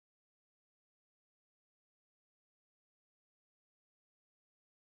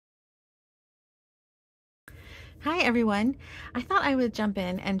Hi everyone. I thought I would jump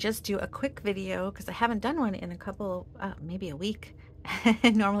in and just do a quick video because I haven't done one in a couple, maybe a week.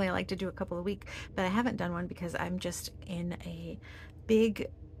 Normally I like to do a couple a week, but I haven't done one because I'm just in a big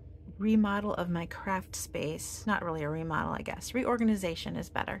remodel of my craft space. Not really a remodel, I guess. Reorganization is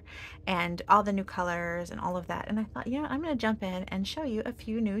better. And all the new colors and all of that. And I thought, you know, I'm going to jump in and show you a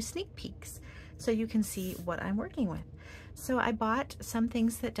few new sneak peeks so you can see what I'm working with. So I bought some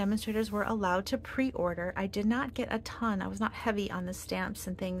things that demonstrators were allowed to pre-order. I did not get a ton. I was not heavy on the stamps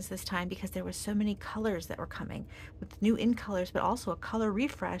and things this time because there were so many colors that were coming with new in colors, but also a color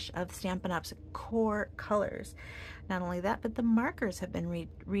refresh of Stampin' Up's core colors. Not only that, but the markers have been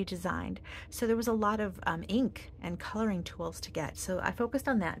redesigned. So there was a lot of ink and coloring tools to get. So I focused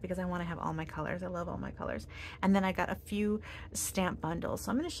on that because I want to have all my colors. I love all my colors. And then I got a few stamp bundles.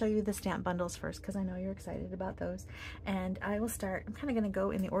 So I'm going to show you the stamp bundles first because I know you're excited about those. And I will start, I'm kind of going to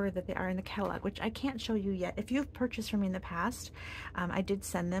go in the order that they are in the catalog, which I can't show you yet. If you've purchased from me in the past, I did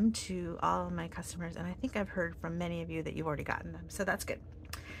send them to all of my customers, and I think I've heard from many of you that you've already gotten them. So that's good.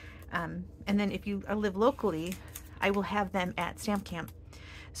 And then if you live locally, I will have them at Stamp Camp,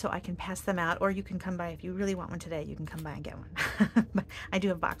 so I can pass them out, or you can come by if you really want one today. You can come by and get one. But I do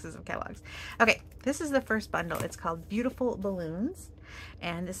have boxes of catalogs. Okay, this is the first bundle. It's called Beautiful Balloons,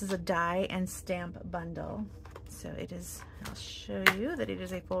 and this is a die and stamp bundle. So it is, I'll show you that it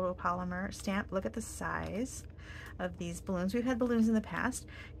is a photopolymer stamp. Look at the size of these balloons. We've had balloons in the past,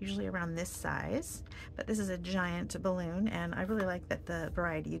 usually around this size, but this is a giant balloon, and I really like that the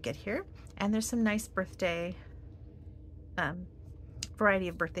variety you get here. And there's some nice birthday variety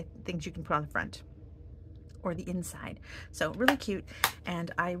of birthday things you can put on the front or the inside. So really cute,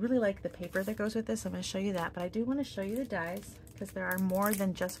 and I really like the paper that goes with this. I'm going to show you that, but I do want to show you the dies because there are more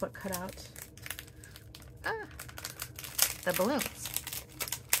than just what cut out the balloons.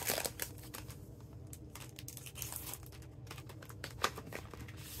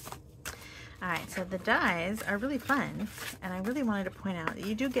 Alright, so the dies are really fun, and I really wanted to point out that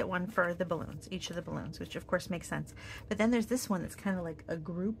you do get one for the balloons, each of the balloons, which of course makes sense. But then there's this one that's kind of like a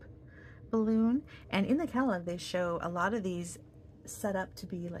group balloon, and in the catalog they show a lot of these set up to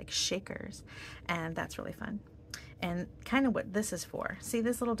be like shakers, and that's really fun. And kind of what this is for. See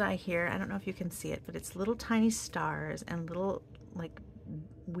this little die here? I don't know if you can see it, but it's little tiny stars and little like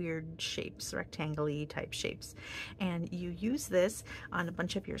weird shapes, rectangle-y type shapes, and you use this on a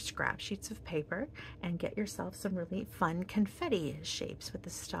bunch of your scrap sheets of paper and get yourself some really fun confetti shapes with the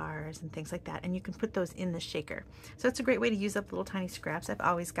stars and things like that, and you can put those in the shaker. So it's a great way to use up little tiny scraps. I've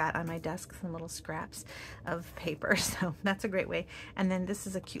always got on my desk some little scraps of paper, so that's a great way. And then this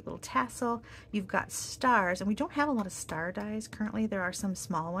is a cute little tassel. You've got stars, and we don't have a lot of star dies currently. There are some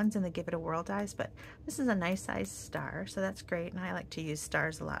small ones in the Give It a Whirl dies, but this is a nice size star, so that's great, and I like to use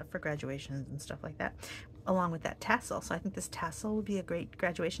stars a lot for graduations and stuff like that, along with that tassel. So I think this tassel would be a great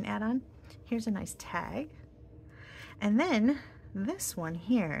graduation add-on. Here's a nice tag. And then this one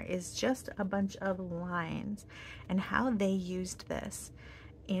here is just a bunch of lines, and how they used this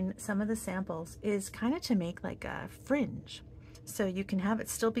in some of the samples is kind of to make like a fringe. So you can have it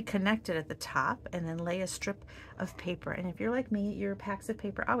still be connected at the top and then lay a strip of paper. And if you're like me, your packs of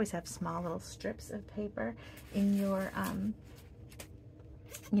paper always have small little strips of paper in your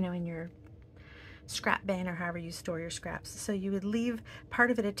you know, in your scrap bin or however you store your scraps. So you would leave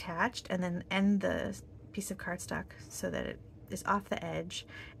part of it attached and then end the piece of cardstock so that it is off the edge,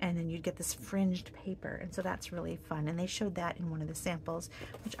 and then you'd get this fringed paper, and so that's really fun. And they showed that in one of the samples,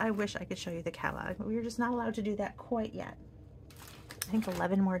 which I wish I could show you the catalog, but we were just not allowed to do that quite yet. I think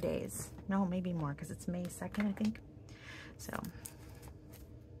 11 more days. No, maybe more, because it's May 2nd, I think. So,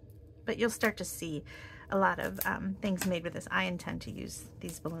 but you'll start to see a lot of things made with this. I intend to use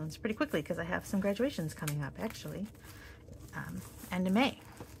these balloons pretty quickly because I have some graduations coming up, actually, end of May.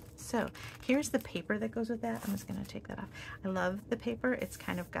 So here's the paper that goes with that. I'm just going to take that off. I love the paper. It's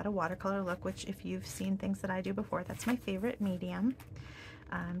kind of got a watercolor look, which if you've seen things that I do before, that's my favorite medium.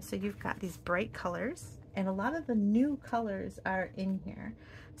 So you've got these bright colors, and a lot of the new colors are in here.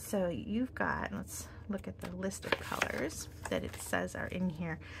 So you've got, let's look at the list of colors that it says are in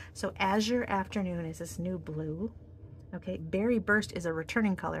here. So Azure Afternoon is this new blue. Okay, Berry Burst is a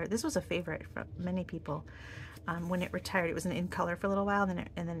returning color. This was a favorite for many people. When it retired, it was an in color for a little while, and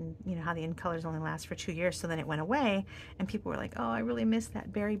then you know how the in colors only last for 2 years, so then it went away, and people were like, oh, I really miss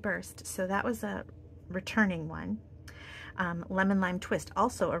that Berry Burst. So that was a returning one. Lemon Lime Twist,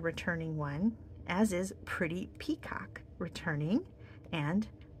 also a returning one, as is Pretty Peacock, returning, and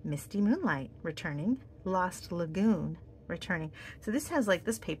Misty Moonlight, returning, Lost Lagoon, returning. So this has like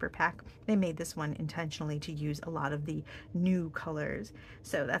this paper pack. They made this one intentionally to use a lot of the new colors.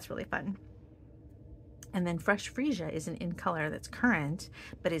 So that's really fun. And then Fresh Freesia is an in color that's current,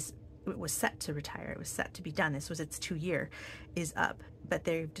 but it was set to retire. It was set to be done. This was its 2-year is up, but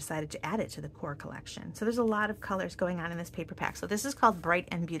they've decided to add it to the core collection. So there's a lot of colors going on in this paper pack. So this is called Bright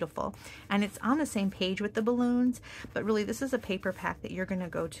and Beautiful, and it's on the same page with the balloons, but really this is a paper pack that you're going to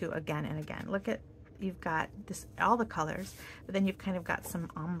go to again and again. Look at, you've got this, all the colors, but then you've kind of got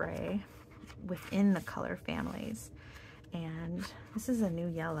some ombre within the color families. And this is a new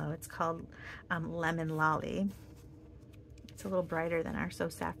yellow. It's called Lemon Lolly. It's a little brighter than our So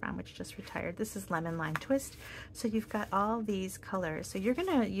Saffron, which just retired. This is Lemon Lime Twist. So you've got all these colors. So you're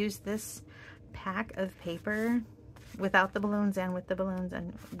gonna use this pack of paper without the balloons and with the balloons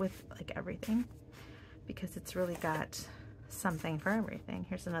and with like everything, because it's really got something for everything.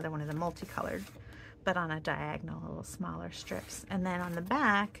 Here's another one of the multicolored, but on a diagonal, a little smaller strips. And then on the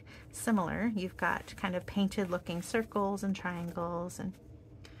back, similar, you've got kind of painted looking circles and triangles and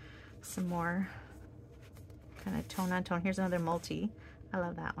some more kind of tone on tone. Here's another multi. I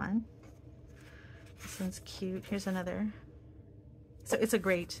love that one. This one's cute. Here's another. So it's a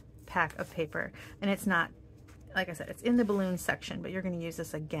great pack of paper, and it's not, like I said, it's in the balloon section, but you're going to use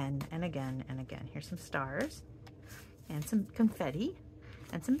this again and again and again. Here's some stars and some confetti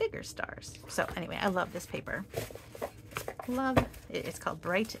and some bigger stars. So anyway, I love this paper. Love it. It's called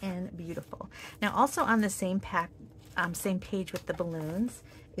Bright and Beautiful. Now also on the same pack, same page with the balloons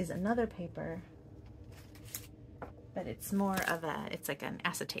is another paper, but it's more of a, it's like an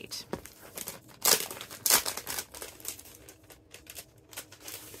acetate.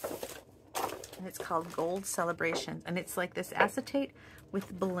 And it's called Gold Celebrations, and it's like this acetate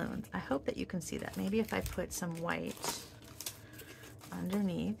with balloons. I hope that you can see that. Maybe if I put some white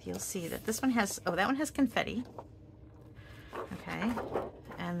underneath, you'll see that this one has, oh, that one has confetti. Okay,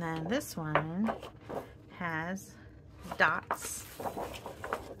 and then this one has dots,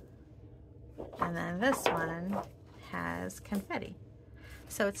 and then this one has confetti.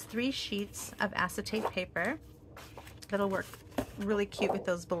 So it's 3 sheets of acetate paper that'll work really cute with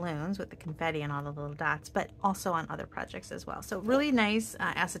those balloons with the confetti and all the little dots, but also on other projects as well. So really nice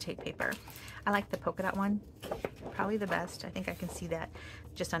acetate paper. I like the polka dot one, probably the best. I think I can see that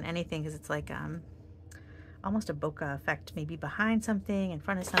just on anything, because it's like almost a bokeh effect, maybe behind something, in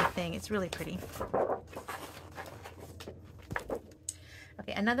front of something. It's really pretty.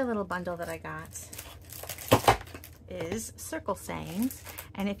 Okay, another little bundle that I got is circle sayings.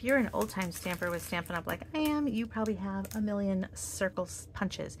 And if you're an old-time stamper with Stampin' Up like I am, you probably have a million circle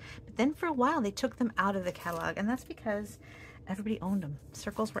punches. But then for a while they took them out of the catalog, and that's because everybody owned them.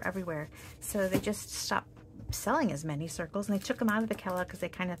 Circles were everywhere. So they just stopped selling as many circles, and they took them out of the catalog because they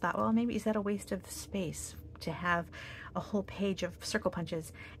kind of thought, well, maybe is that a waste of space to have a whole page of circle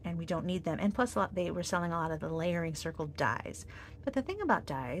punches, and we don't need them. And plus they were selling a lot of the layering circle dies. But the thing about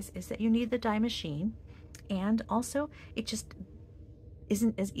dies is that you need the die machine, and also it just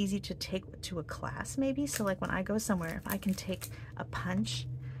isn't as easy to take to a class maybe. So like when I go somewhere, if I can take a punch,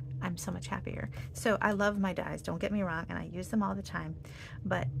 I'm so much happier. So I love my dies, don't get me wrong, and I use them all the time,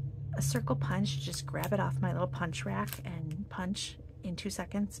 but a circle punch, just grab it off my little punch rack and punch in 2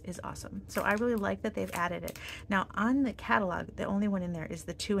 seconds is awesome. So I really like that they've added it. Now on the catalog, the only one in there is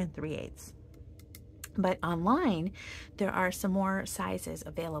the 2 3/8. But online, there are some more sizes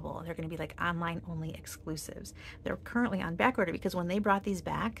available. They're going to be like online only exclusives. They're currently on back order because when they brought these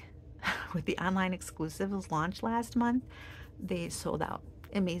back with the online exclusives launch last month, they sold out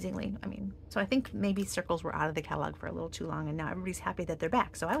amazingly. I mean, so I think maybe circles were out of the catalog for a little too long, and now everybody's happy that they're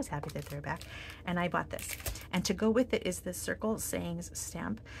back. So I was happy that they're back, and I bought this. And to go with it is this circle sayings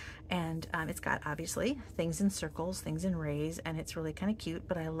stamp, and it's got obviously things in circles, things in rays, and it's really kind of cute.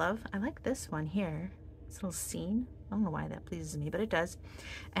 But I like this one here. This little scene. I don't know why that pleases me, but it does.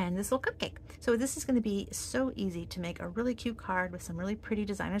 And this little cupcake. So this is going to be so easy to make a really cute card with some really pretty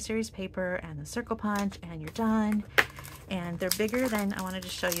designer series paper and the circle punch, and you're done. And they're bigger than, I wanted to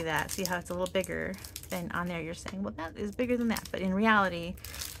show you that. See how it's a little bigger than on there. You're saying, well, that is bigger than that. But in reality,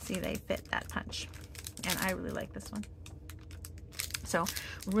 see, they fit that punch. And I really like this one. So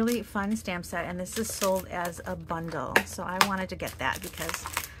really fun stamp set. And this is sold as a bundle. So I wanted to get that because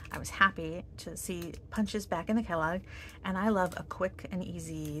I was happy to see punches back in the catalog, and I love a quick and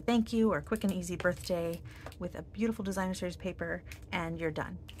easy thank you or quick and easy birthday with a beautiful designer series paper, and you're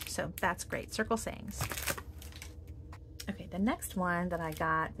done. So that's great. Circle sayings. Okay, the next one that I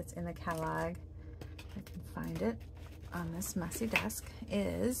got that's in the catalog, if I can find it on this messy desk,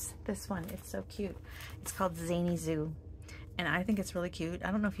 is this one. It's so cute. It's called Zany Zoo, and I think it's really cute.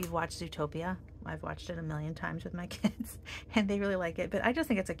 I don't know if you've watched Zootopia. I've watched it a million times with my kids and they really like it, but I just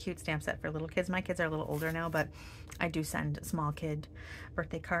think it's a cute stamp set for little kids. My kids are a little older now, but I do send small kid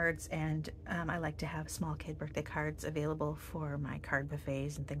birthday cards, and I like to have small kid birthday cards available for my card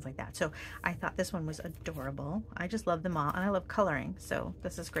buffets and things like that. So I thought this one was adorable. I just love them all, and I love coloring, so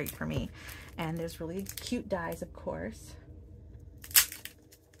this is great for me. And there's really cute dies, of course.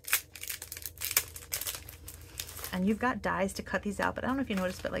 And you've got dies to cut these out, but I don't know if you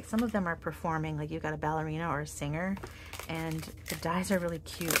noticed, but like some of them are performing, like you've got a ballerina or a singer, and the dies are really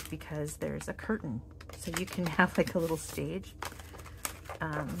cute because there's a curtain. So you can have like a little stage.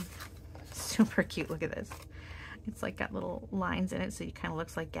 Super cute, look at this. It's like got little lines in it, so it kind of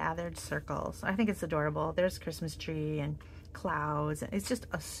looks like gathered circles. I think it's adorable. There's Christmas tree and clouds. It's just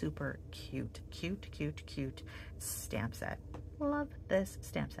a super cute stamp set. Love this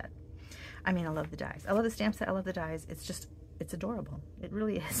stamp set. I mean, I love the dies. I love the stamp set. I love the dies. It's adorable. It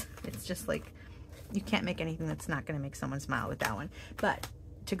really is. It's just like, you can't make anything that's not going to make someone smile with that one. But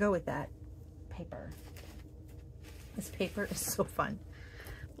to go with that, paper. This paper is so fun.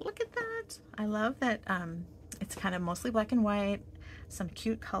 Look at that. I love that it's kind of mostly black and white, some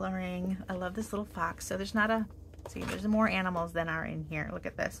cute coloring. I love this little fox. So there's not a, see, there's more animals than are in here. Look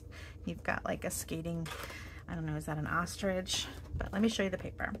at this. You've got like a skating, I don't know, is that an ostrich? But let me show you the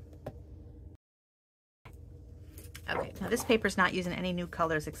paper. Okay, now this paper's not using any new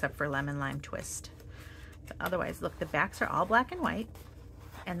colors except for lemon lime twist. But otherwise, look, the backs are all black and white,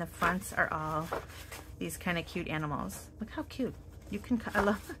 and the fronts are all these kind of cute animals. Look how cute. You can, I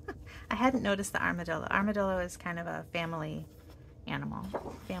love, I hadn't noticed the armadillo. Armadillo is kind of a family animal,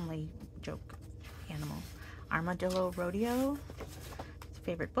 family joke animal. Armadillo Rodeo, it's a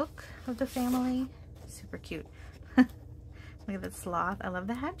favorite book of the family. Super cute. Look at the sloth. I love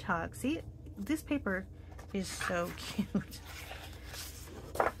the hedgehog. See, this paper is so cute.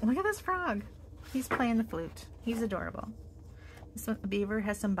 Look at this frog. He's playing the flute. He's adorable. This one, beaver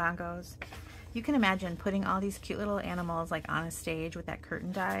has some bongos. You can imagine putting all these cute little animals like on a stage with that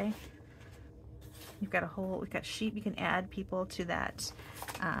curtain die. You've got a whole, we've got sheep. You can add people to that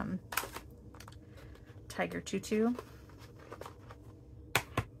tiger tutu.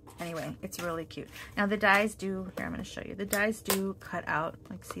 Anyway, it's really cute. Now the dies do, here I'm going to show you. The dies do cut out,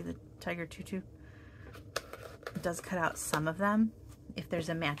 like see the tiger tutu? It does cut out some of them if there's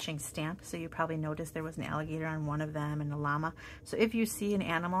a matching stamp. So you probably noticed there was an alligator on one of them and a llama. So if you see an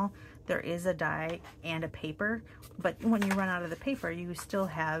animal, there is a die and a paper, but when you run out of the paper, you still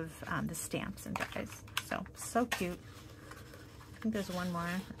have the stamps and dies. So cute. I think there's one more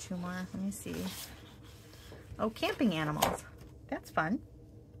or two more. Let me see. Oh, camping animals. That's fun.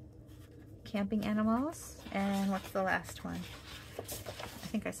 Camping animals. And what's the last one? I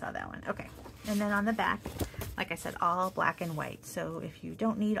think I saw that one. Okay. And then on the back, like I said, all black and white. So if you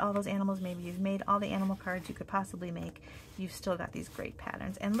don't need all those animals, maybe you've made all the animal cards you could possibly make, you've still got these great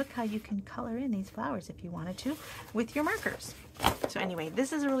patterns. And look how you can color in these flowers if you wanted to with your markers. So anyway,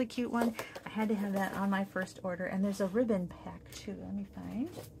 this is a really cute one. I had to have that on my first order. And there's a ribbon pack too. Let me find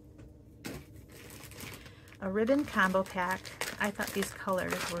a ribbon combo pack. I thought these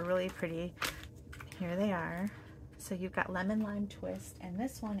colors were really pretty. Here they are. So you've got lemon lime twist, and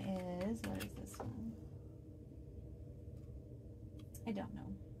this one is, what is this one? I don't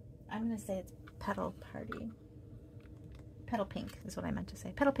know. I'm going to say it's Petal Party. Petal Pink is what I meant to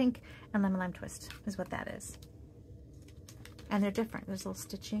say. Petal Pink and lemon lime twist is what that is. And they're different. There's a little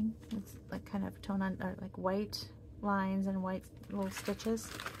stitching. It's like kind of tone on, or like white lines and white little stitches.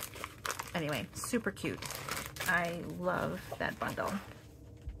 Anyway, super cute. I love that bundle.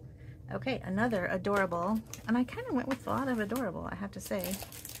 Okay, another adorable, and I kind of went with a lot of adorable, I have to say,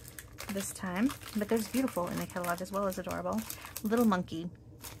 this time. But there's beautiful in the catalog as well as adorable. Little monkey.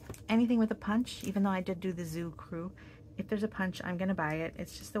 Anything with a punch, even though I did do the zoo crew. If there's a punch, I'm going to buy it.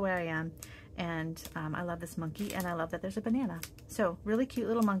 It's just the way I am. And I love this monkey, and I love that there's a banana. So, really cute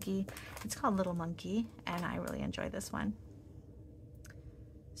little monkey. It's called Little Monkey, and I really enjoy this one.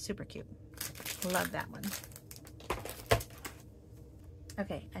 Super cute. Love that one.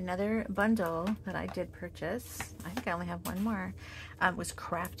 Okay, another bundle that I did purchase, I think I only have one more, was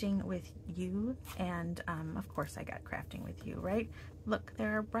Crafting with You, and of course I got Crafting with You, right? Look,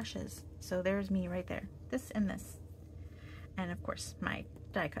 there are brushes, so there's me right there, this and this, and of course my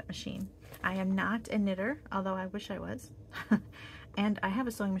die cut machine. I am not a knitter, although I wish I was, and I have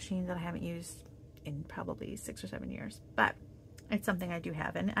a sewing machine that I haven't used in probably 6 or 7 years, but it's something I do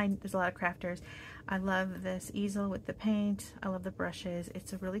have, and there's a lot of crafters. I love this easel with the paint. I love the brushes.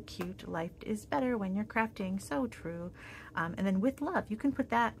 It's a really cute. Life is better when you're crafting. So true. And then with love, you can put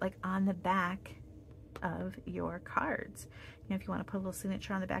that like on the back of your cards. know, if you want to put a little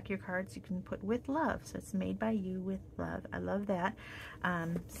signature on the back of your cards, you can put with love. So it's made by you with love. I love that.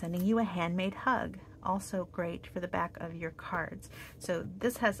 Sending you a handmade hug. Also great for the back of your cards. So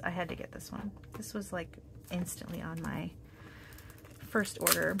this has, I had to get this one. This was like instantly on my first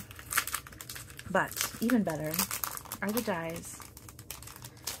order. But even better are the dies.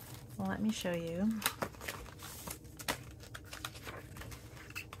 Well, let me show you.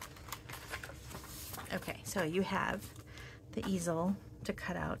 Okay, so you have the easel to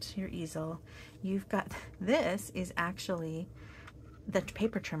cut out your easel. You've got, this is actually the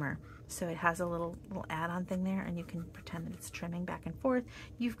paper trimmer. So it has a little add-on thing there, and you can pretend that it's trimming back and forth.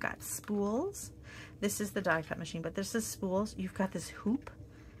 You've got spools. This is the die cut machine, but this is spools. You've got this hoop,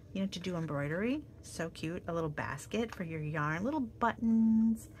 you know, to do embroidery. So cute. A little basket for your yarn, little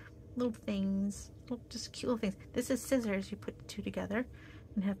buttons, little things, just cute little things. This is scissors. You put the two together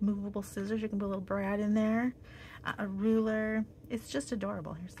and have movable scissors. You can put a little brad in there, a ruler. It's just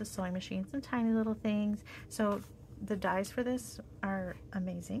adorable. Here's the sewing machine, some tiny little things. So the dies for this are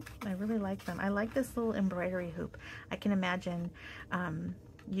amazing. I really like them. I like this little embroidery hoop. I can imagine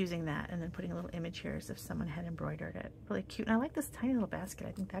using that and then putting a little image here as if someone had embroidered it. Really cute. And I like this tiny little basket.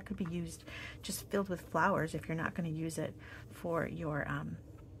 I think that could be used just filled with flowers if you're not going to use it for your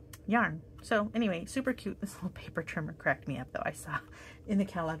yarn. So anyway, super cute. This little paper trimmer cracked me up though. I saw in the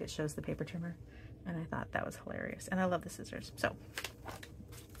catalog it shows the paper trimmer and I thought that was hilarious. And I love the scissors. So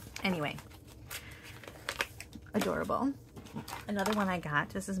anyway, adorable. Another one I got,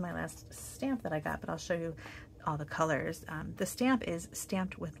 this is my last stamp that I got, but I'll show you all the colors. The stamp is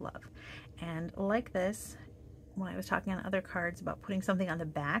stamped with love. And like this, when I was talking on other cards about putting something on the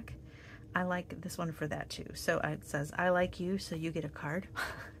back, I like this one for that too. So it says, I like you, so you get a card.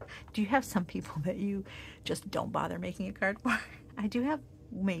 Do you have some people that you just don't bother making a card for? I do have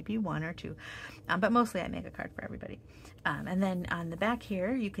maybe one or two, but mostly I make a card for everybody. And then on the back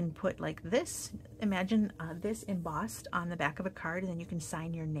here, you can put like this. Imagine this embossed on the back of a card, and then you can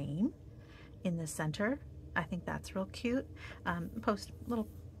sign your name in the center. I think that's real cute. Little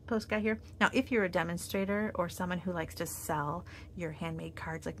post guy here. Now, if you're a demonstrator or someone who likes to sell your handmade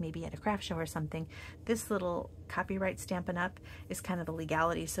cards, like maybe at a craft show or something, this little copyright Stampin' Up is kind of the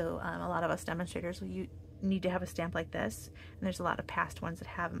legality. So a lot of us demonstrators, you need to have a stamp like this, and there's a lot of past ones that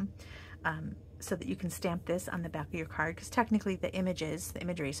have them, so that you can stamp this on the back of your card, because technically the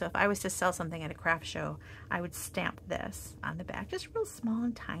imagery. So if I was to sell something at a craft show, I would stamp this on the back, just real small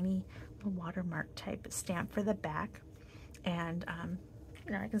and tiny little watermark type stamp for the back. And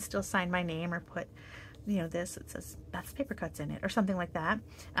you know, I can still sign my name or put, you know, this, it says Beth's Paper Cuts in it or something like that.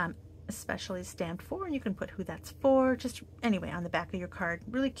 Especially stamped for, and you can put who that's for, just anyway on the back of your card.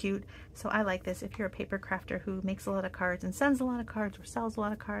 Really cute. So I like this. If you're a paper crafter who makes a lot of cards and sends a lot of cards or sells a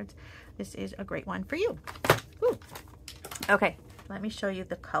lot of cards, this is a great one for you. Ooh. Okay, let me show you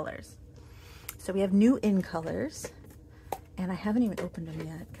the colors. So we have new in colors, and I haven't even opened them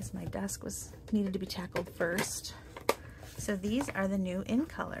yet because my desk needed to be tackled first. So these are the new in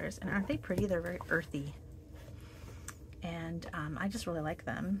colors, and aren't they pretty? They're very earthy, and I just really like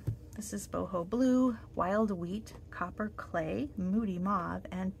them. This is Boho Blue, Wild Wheat, Copper Clay, Moody Mauve,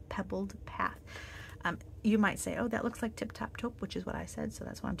 and Pebbled Path. You might say, oh, that looks like Tip Top Taupe, which is what I said, so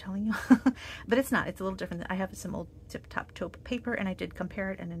that's why I'm telling you. But it's not. It's a little different. I have some old Tip Top Taupe paper, and I did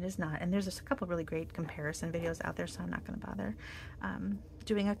compare it, and it is not. And there's just a couple really great comparison videos out there, so I'm not going to bother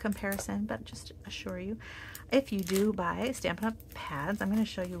doing a comparison, but just assure you, if you do buy Stampin' Up! Pads, I'm going to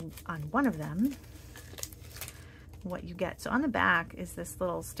show you on one of them what you get. So on the back is this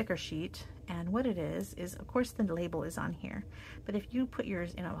little sticker sheet, and what it is of course the label is on here, but if you put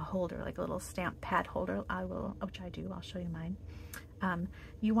yours in a holder, like a little stamp pad holder, which I do, I'll show you mine,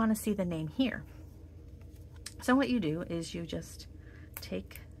 you want to see the name here. So what you do is you just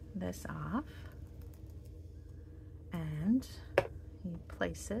take this off and you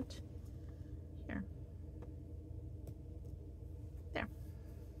place it here. There.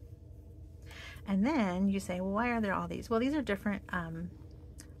 And then you say, well, why are there all these? Well, these are different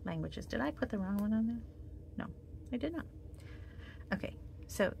languages. Did I put the wrong one on there? No, I did not. Okay,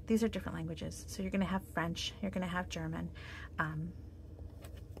 so these are different languages. So you're going to have French, you're going to have German.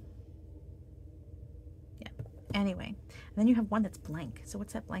 Yeah, anyway. And then you have one that's blank. So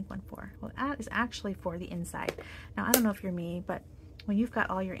what's that blank one for? Well, that is actually for the inside. Now, I don't know if you're me, but when you've got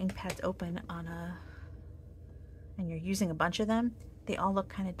all your ink pads open and you're using a bunch of them, they all look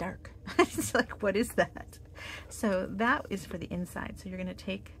kind of dark. It's like, what is that? So that is for the inside. So you're going to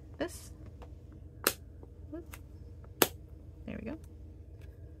take this. Whoop. There we go.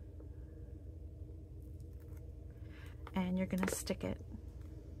 And you're going to stick it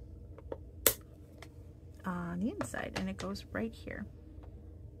on the inside, and it goes right here.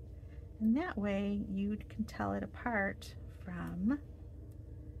 And that way you can tell it apart from,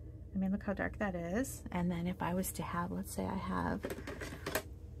 I mean, look how dark that is. And then if I was to have, let's say I have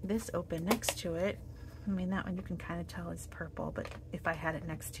this open next to it, I mean, that one you can kind of tell is purple, but if I had it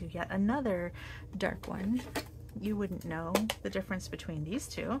next to yet another dark one, you wouldn't know the difference between these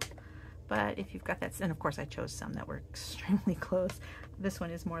two. But if you've got that, and of course I chose some that were extremely close. This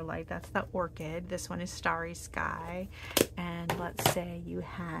one is more light, that's the orchid. This one is starry sky. And let's say you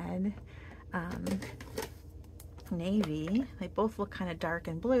had navy. They both look kind of dark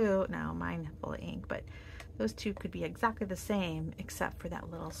and blue. Now mine is full of ink, but those two could be exactly the same except for that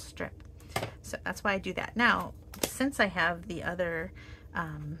little strip. So that's why I do that. Now, since I have the other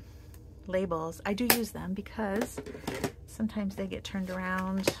labels, I do use them because sometimes they get turned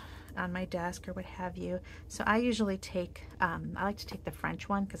around on my desk or what have you. So I usually take, I like to take the French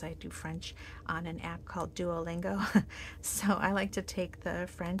one because I do French on an app called Duolingo. So I like to take the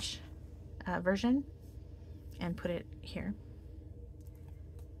French version and put it here.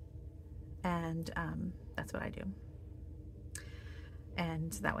 And that's what I do.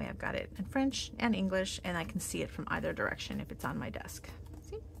 And that way I've got it in French and English, and I can see it from either direction if it's on my desk.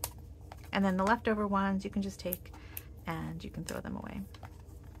 See? And then the leftover ones you can just take and you can throw them away.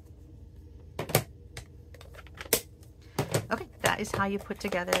 Okay, that is how you put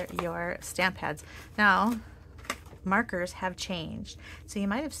together your stamp pads. Now, markers have changed. So you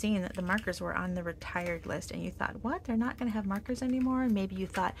might have seen that the markers were on the retired list and you thought, what? They're not going to have markers anymore? And maybe you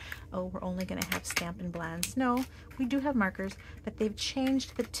thought, oh, we're only going to have Stampin' Blends. No, we do have markers, but they've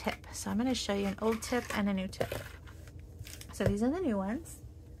changed the tip. So I'm going to show you an old tip and a new tip. So these are the new ones.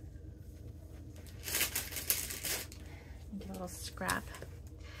 Get a little scrap.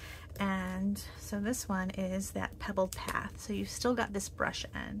 And so this one is that pebbled path. So you've still got this brush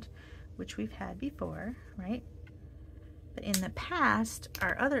end, which we've had before, right? But in the past,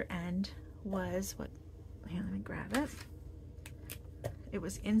 our other end was what, here, let me grab it. It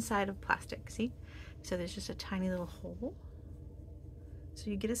was inside of plastic, see? So there's just a tiny little hole. So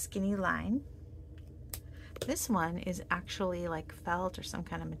you get a skinny line. This one is actually like felt or some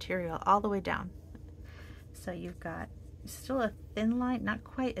kind of material all the way down. So you've got still a thin line, not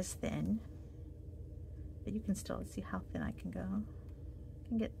quite as thin, but you can still see how thin I can go. I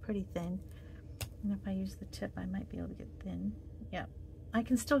can get pretty thin. And if I use the tip, I might be able to get thin. Yep, I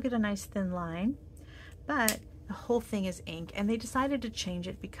can still get a nice thin line, but the whole thing is ink. And they decided to change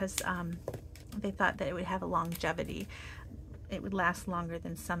it because they thought that it would have a longevity. It would last longer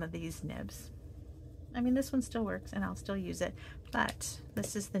than some of these nibs. I mean, this one still works and I'll still use it, but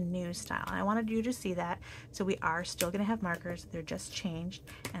this is the new style. And I wanted you to see that. So we are still going to have markers. They're just changed,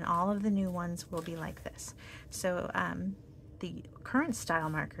 and all of the new ones will be like this. So the current style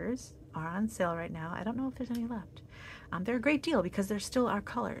markers are on sale right now. I don't know if there's any left. They're a great deal because they're still our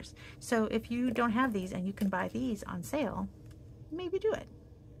colors. So if you don't have these and you can buy these on sale, maybe do it.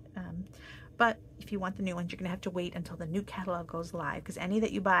 But if you want the new ones, you're going to have to wait until the new catalog goes live, because any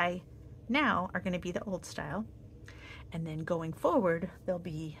that you buy now are going to be the old style, and then going forward they'll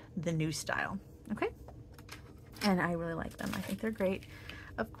be the new style. Okay, and I really like them. I think they're great,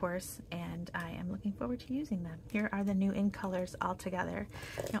 of course, and I am looking forward to using them. Here are the new in colors all together.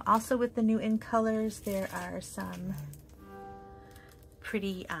 Now also with the new in colors there are some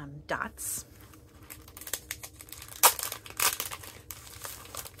pretty dots.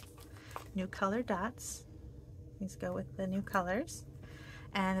 New color dots. These go with the new colors.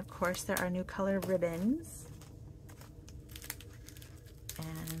 And of course there are new color ribbons.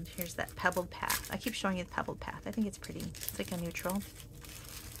 And here's that pebbled path. I keep showing you the pebbled path. I think it's pretty. It's like a neutral.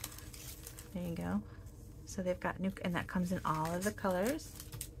 There you go. So they've got new, and that comes in all of the colors.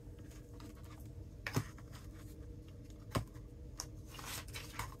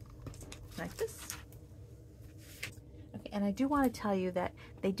 Like this. Okay, and I do want to tell you that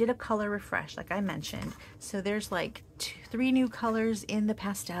they did a color refresh, like I mentioned. So there's like 3 new colors in the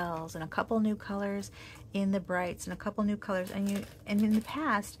pastels, and a couple new colors in the brights, and a couple new colors. And in the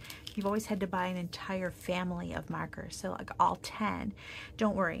past, you've always had to buy an entire family of markers, so like all 10.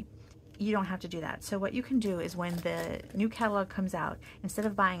 Don't worry, you don't have to do that. So what you can do is when the new catalog comes out, instead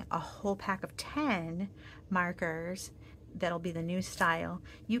of buying a whole pack of 10 markers, that'll be the new style,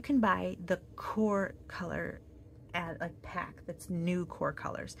 you can buy the core color at a pack that's new core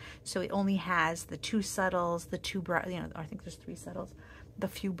colors. So it only has the 2 subtles, the 2 bright, you know, I think there's 3 subtles, the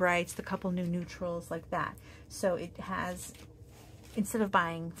few brights, the couple new neutrals, like that. So it has, instead of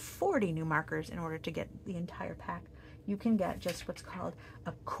buying 40 new markers in order to get the entire pack, you can get just what's called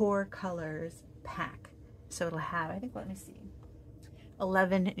a core colors pack. So it'll have, I think, let me see.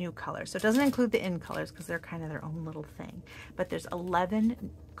 11 new colors. So it doesn't include the in colors because they're kind of their own little thing. But there's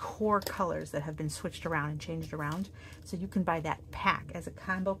 11 core colors that have been switched around and changed around. So you can buy that pack as a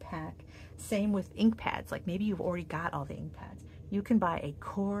combo pack. Same with ink pads. Like maybe you've already got all the ink pads. You can buy a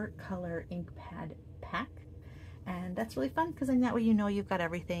core color ink pad pack. And that's really fun because then that way you know you've got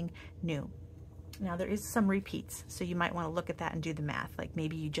everything new. Now there is some repeats, so you might want to look at that and do the math. Like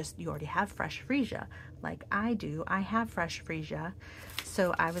maybe you already have fresh freesia, like I do. I have fresh freesia,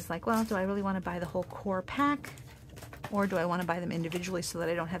 so I was like, well, do I really want to buy the whole core pack, or do I want to buy them individually so that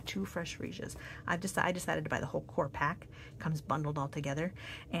I don't have 2 fresh freesias? I decided to buy the whole core pack. It comes bundled all together,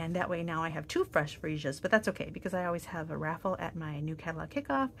 and that way now I have 2 fresh freesias. But that's okay because I always have a raffle at my new catalog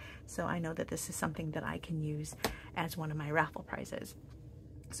kickoff, so I know that this is something that I can use as one of my raffle prizes.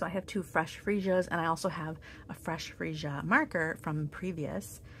 So I have 2 fresh freesias, and I also have a fresh freesia marker from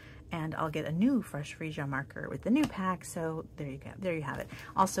previous, and I'll get a new fresh freesia marker with the new pack. So there you go. There you have it.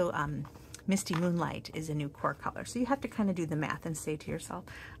 Also, Misty Moonlight is a new core color. So you have to kind of do the math and say to yourself,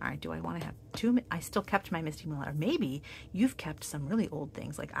 all right, do I want to have 2? I still kept my Misty Moonlight. Or maybe you've kept some really old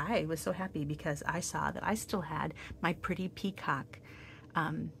things. Like I was so happy because I saw that I still had my Pretty Peacock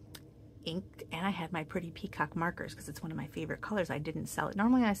ink, and I had my Pretty Peacock markers because it's one of my favorite colors. I didn't sell it.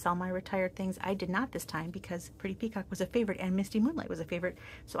 Normally I sell my retired things. I did not this time because Pretty Peacock was a favorite and Misty Moonlight was a favorite,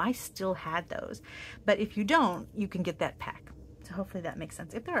 so I still had those. But if you don't, you can get that pack. So hopefully that makes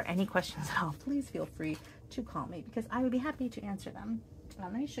sense. If there are any questions at all, please feel free to call me because I would be happy to answer them.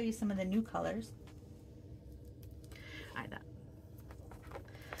 Let me show you some of the new colors. All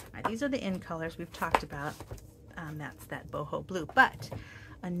right, these are the in colors we've talked about. That's that boho blue, but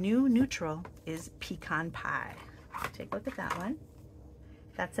a new neutral is Pecan Pie. Take a look at that one.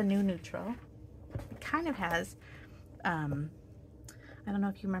 That's a new neutral. It kind of has, I don't know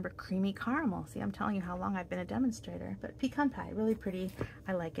if you remember creamy caramel. See, I'm telling you how long I've been a demonstrator, but Pecan Pie, really pretty.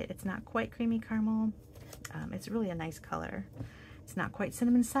 I like it. It's not quite creamy caramel. It's really a nice color. It's not quite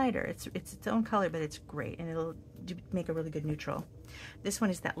cinnamon cider. It's its own color, but it's great, and it'll make a really good neutral. This one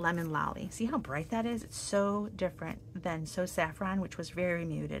is that Lemon Lolly. See how bright that is? It's so different than So Saffron, which was very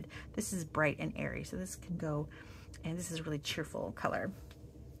muted. This is bright and airy, so this can go, and this is a really cheerful color.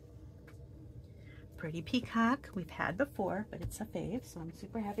 Pretty Peacock, we've had before, but it's a fave, so I'm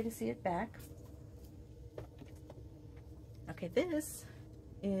super happy to see it back. Okay, this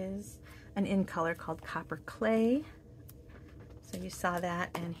is an in color called Copper Clay. So you saw that,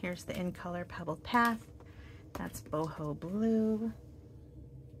 and here's the in color Pebbled Path. That's boho blue.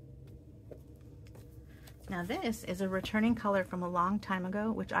 Now this is a returning color from a long time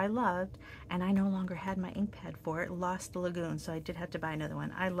ago, which I loved, and I no longer had my ink pad for it, Lost Lagoon, so I did have to buy another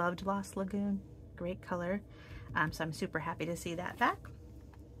one. I loved Lost Lagoon, great color, so I'm super happy to see that back.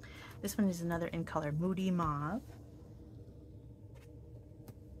 This one is another in color, Moody Mauve.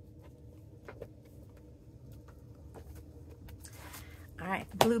 All right,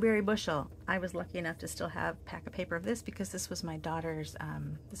 Blueberry Bushel. I was lucky enough to still have a pack of paper of this because this was my daughter's,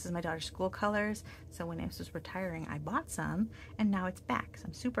 this is my daughter's school colors. So when I was retiring, I bought some, and now it's back. So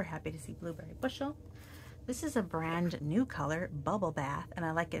I'm super happy to see Blueberry Bushel. This is a brand new color, Bubble Bath, and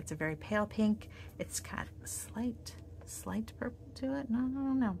I like it. It's a very pale pink. It's got a slight purple to it.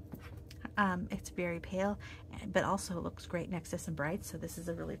 No. It's very pale, but also looks great next to some brights. So this is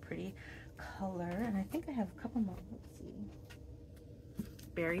a really pretty color, and I think I have a couple more. Let's see.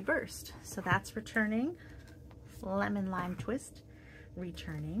 Berry Burst. So that's returning. Lemon Lime Twist,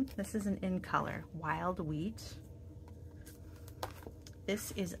 returning. This is an in color, Wild Wheat.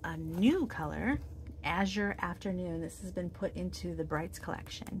 This is a new color, Azure Afternoon. This has been put into the Brights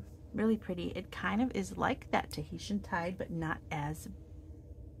collection. Really pretty. It kind of is like that Tahitian Tide, but not as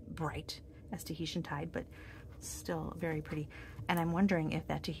bright as Tahitian Tide, but still very pretty. And I'm wondering if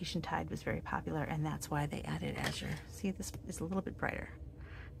that Tahitian Tide was very popular and that's why they added Azure. See, this is a little bit brighter,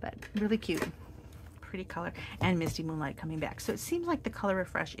 but really cute, pretty color. And Misty Moonlight coming back. So it seems like the color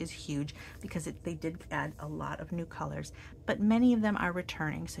refresh is huge because they did add a lot of new colors, but many of them are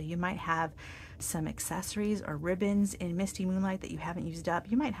returning. So you might have some accessories or ribbons in Misty Moonlight that you haven't used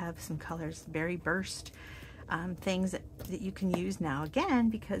up. You might have some colors, Berry Burst, things that you can use now again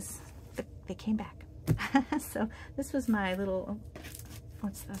because they came back. So this was my little,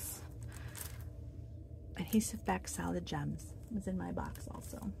 what's this? Adhesive Back Solid Gems. It was in my box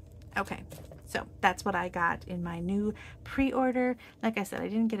also. Okay, so that's what I got in my new pre-order. Like I said, I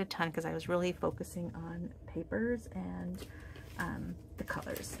didn't get a ton because I was really focusing on papers and the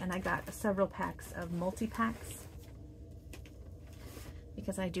colors. And I got several packs of multi-packs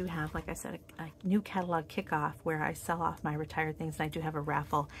because I do have, like I said, a new catalog kickoff where I sell off my retired things, and I do have a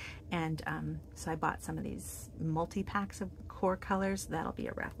raffle, and so I bought some of these multi-packs of core colors. That'll be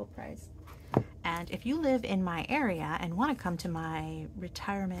a raffle prize. And if you live in my area and want to come to my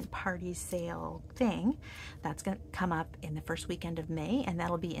retirement party sale thing, that's going to come up in the first weekend of May, and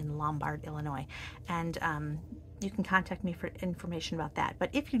that'll be in Lombard, Illinois. And you can contact me for information about that. But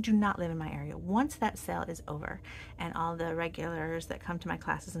if you do not live in my area, once that sale is over and all the regulars that come to my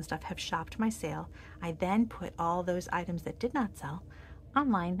classes and stuff have shopped my sale, I then put all those items that did not sell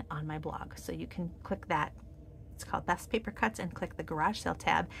online on my blog. So you can click that. It's called Beth's Paper Cuts, and click the garage sale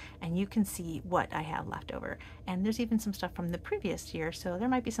tab, and you can see what I have left over. And there's even some stuff from the previous year, so there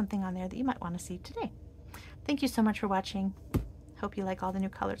might be something on there that you might want to see today. Thank you so much for watching. Hope you like all the new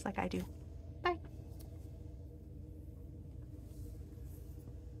colors like I do.